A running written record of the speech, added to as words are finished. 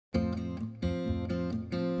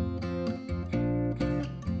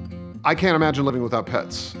I can't imagine living without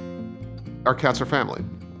pets. Our cats are family,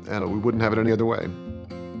 and we wouldn't have it any other way.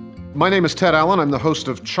 My name is Ted Allen. I'm the host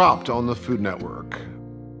of Chopped on the Food Network.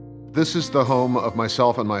 This is the home of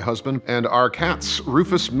myself and my husband and our cats,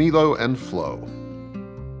 Rufus, Milo, and Flo.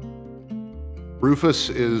 Rufus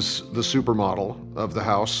is the supermodel of the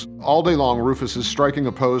house. All day long, Rufus is striking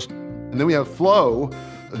a pose. And then we have Flo,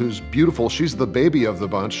 who's beautiful. She's the baby of the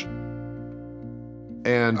bunch.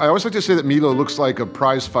 And I always like to say that Milo looks like a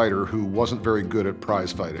prize fighter who wasn't very good at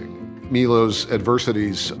prize fighting. Milo's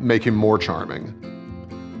adversities make him more charming.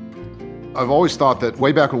 I've always thought that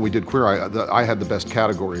way back when we did Queer Eye, that I had the best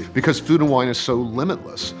category because food and wine is so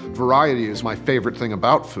limitless. Variety is my favorite thing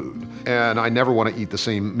about food, and I never want to eat the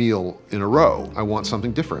same meal in a row. I want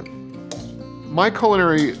something different. My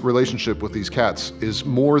culinary relationship with these cats is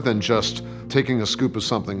more than just taking a scoop of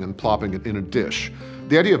something and plopping it in a dish.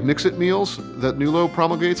 The idea of mix-it meals that Nulo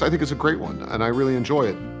promulgates, I think is a great one, and I really enjoy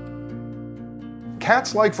it.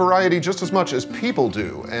 Cats like variety just as much as people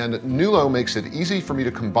do, and Nulo makes it easy for me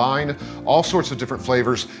to combine all sorts of different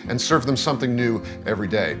flavors and serve them something new every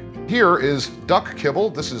day. Here is duck kibble.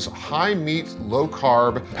 This is high meat, low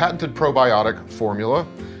carb, patented probiotic formula.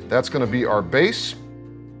 That's gonna be our base.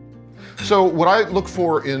 So what I look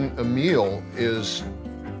for in a meal is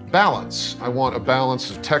balance. I want a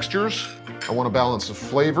balance of textures, I want a balance of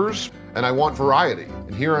flavors, and I want variety.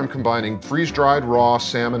 And here I'm combining freeze-dried raw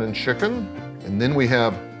salmon and chicken. And then we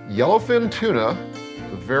have yellowfin tuna,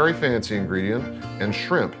 a very fancy ingredient, and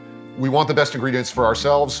shrimp. We want the best ingredients for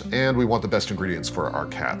ourselves, and we want the best ingredients for our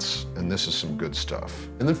cats. And this is some good stuff.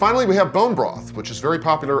 And then finally, we have bone broth, which is very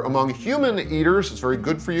popular among human eaters. It's very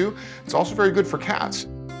good for you. It's also very good for cats.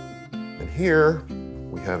 And here,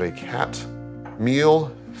 we have a cat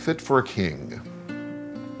meal fit for a king.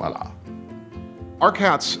 Voila. Our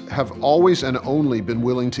cats have always and only been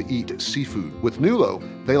willing to eat seafood. With Nulo,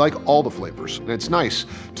 they like all the flavors. And it's nice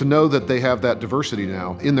to know that they have that diversity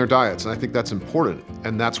now in their diets, and I think that's important.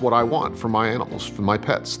 And that's what I want for my animals, for my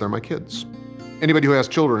pets. They're my kids. Anybody who has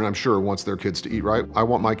children, I'm sure, wants their kids to eat right. I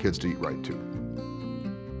want my kids to eat right too.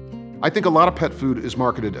 I think a lot of pet food is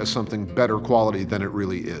marketed as something better quality than it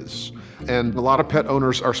really is. And a lot of pet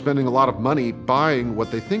owners are spending a lot of money buying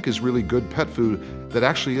what they think is really good pet food that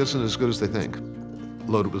actually isn't as good as they think.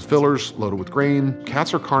 Loaded with fillers, loaded with grain.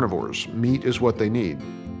 Cats are carnivores. Meat is what they need.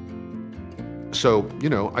 So,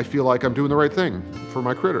 I feel like I'm doing the right thing for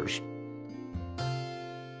my critters.